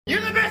You're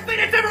the best thing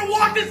that's ever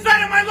walked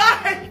inside of my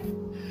life!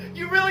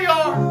 You really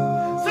are!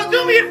 So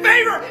do me a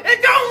favor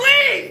and don't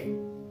leave!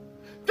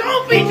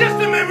 Don't be just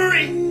a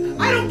memory!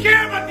 I don't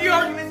care about the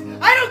arguments!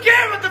 I don't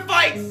care about the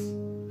fights!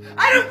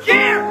 I don't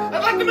care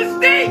about the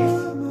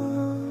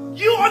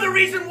mistakes! You are the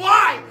reason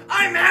why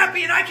I'm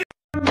happy and I can...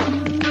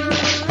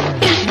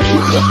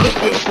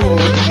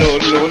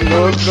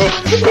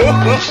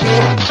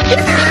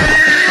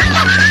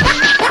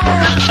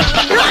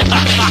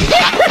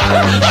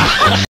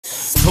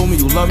 Told me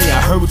you love me,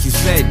 I heard what you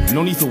said.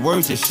 No need for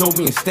words, just show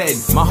me instead.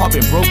 My heart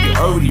been broken,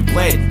 already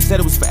bled. Said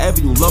it was forever,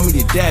 you love me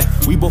to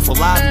death. We both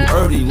alive, you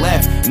already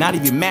left. Not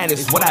even mad,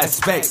 it's what I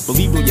expect.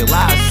 Believe in your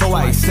lies, so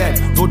I accept.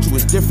 Thought you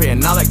was different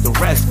and not like the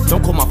rest.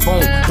 Don't call my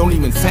phone, don't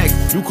even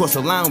text. You cross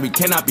the line, we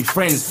cannot be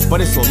friends. But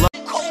it's so love.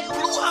 Cold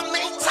blue, how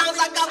many times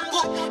I got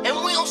booked and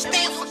we don't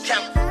stand for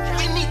count.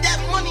 We need that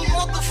money,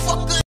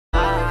 motherfucker.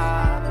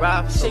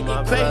 Rob, shit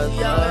get crazy,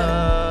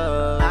 yo.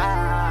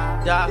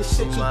 This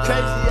shit too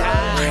crazy,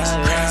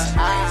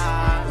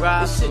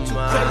 Rob, shit too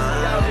crazy,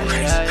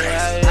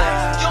 yo.